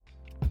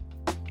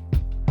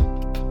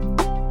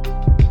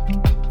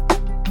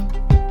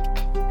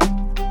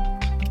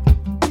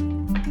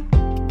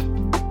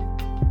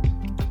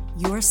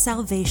Your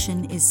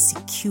salvation is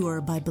secure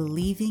by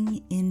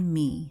believing in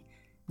me.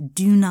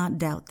 Do not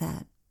doubt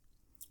that.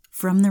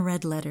 From the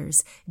red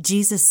letters,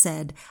 Jesus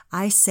said,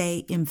 I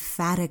say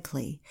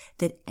emphatically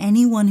that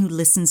anyone who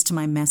listens to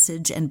my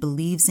message and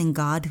believes in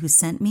God who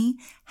sent me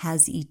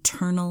has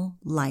eternal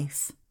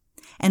life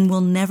and will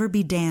never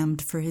be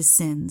damned for his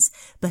sins,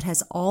 but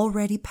has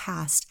already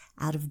passed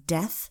out of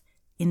death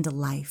into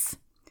life.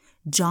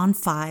 John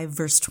 5,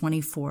 verse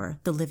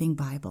 24, the Living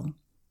Bible.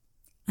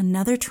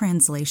 Another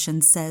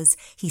translation says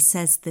he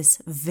says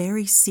this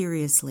very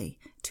seriously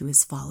to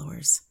his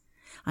followers.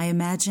 I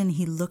imagine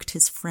he looked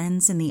his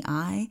friends in the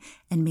eye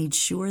and made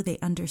sure they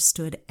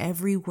understood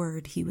every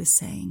word he was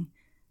saying.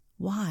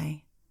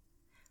 Why?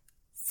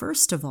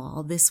 First of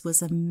all, this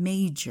was a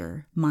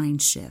major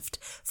mind shift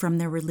from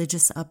their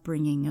religious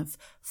upbringing of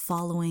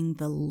following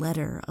the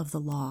letter of the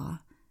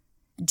law.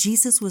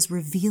 Jesus was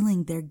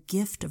revealing their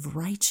gift of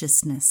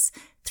righteousness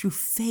through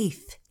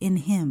faith in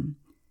him.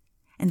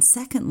 And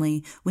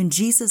secondly, when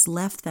Jesus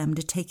left them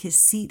to take his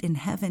seat in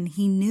heaven,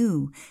 he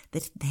knew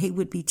that they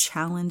would be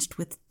challenged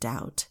with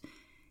doubt.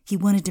 He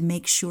wanted to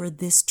make sure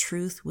this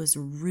truth was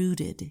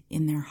rooted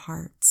in their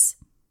hearts.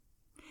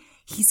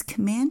 He's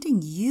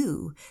commanding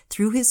you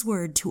through his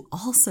word to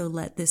also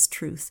let this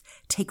truth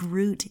take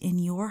root in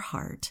your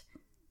heart.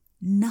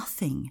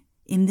 Nothing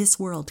in this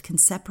world can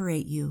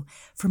separate you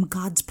from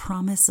God's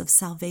promise of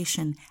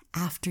salvation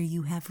after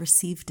you have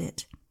received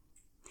it.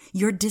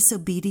 Your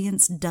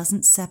disobedience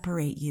doesn't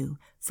separate you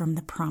from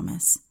the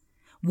promise.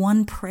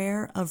 One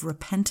prayer of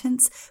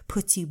repentance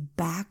puts you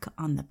back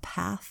on the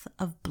path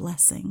of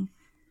blessing.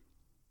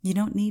 You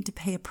don't need to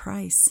pay a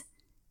price.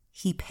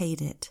 He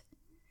paid it.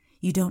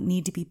 You don't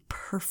need to be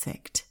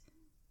perfect.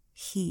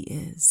 He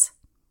is.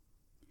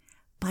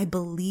 By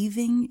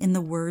believing in the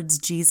words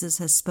Jesus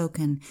has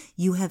spoken,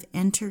 you have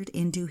entered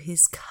into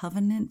his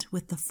covenant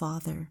with the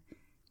Father.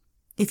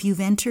 If you've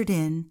entered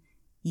in,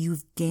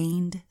 you've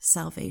gained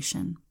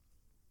salvation.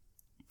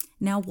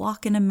 Now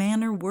walk in a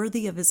manner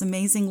worthy of his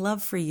amazing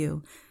love for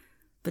you.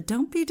 But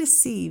don't be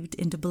deceived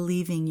into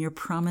believing your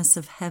promise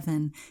of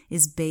heaven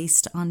is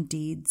based on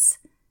deeds.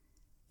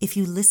 If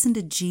you listen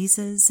to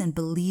Jesus and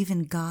believe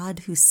in God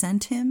who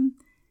sent him,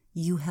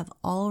 you have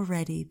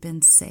already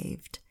been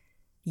saved.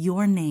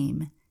 Your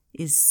name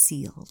is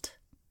sealed.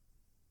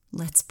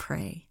 Let's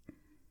pray.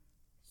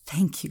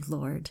 Thank you,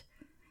 Lord,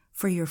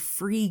 for your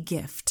free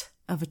gift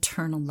of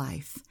eternal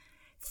life.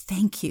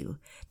 Thank you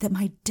that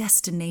my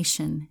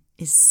destination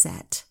is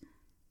set.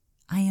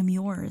 I am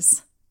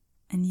yours,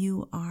 and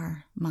you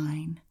are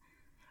mine.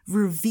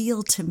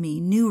 Reveal to me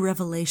new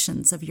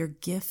revelations of your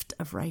gift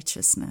of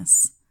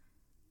righteousness.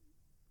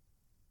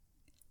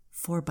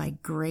 For by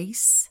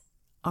grace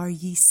are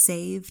ye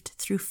saved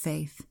through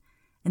faith,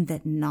 and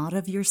that not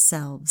of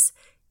yourselves,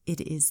 it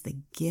is the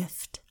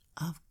gift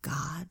of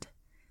God.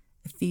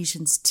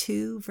 Ephesians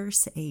 2,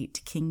 verse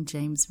 8, King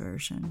James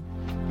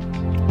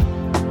Version.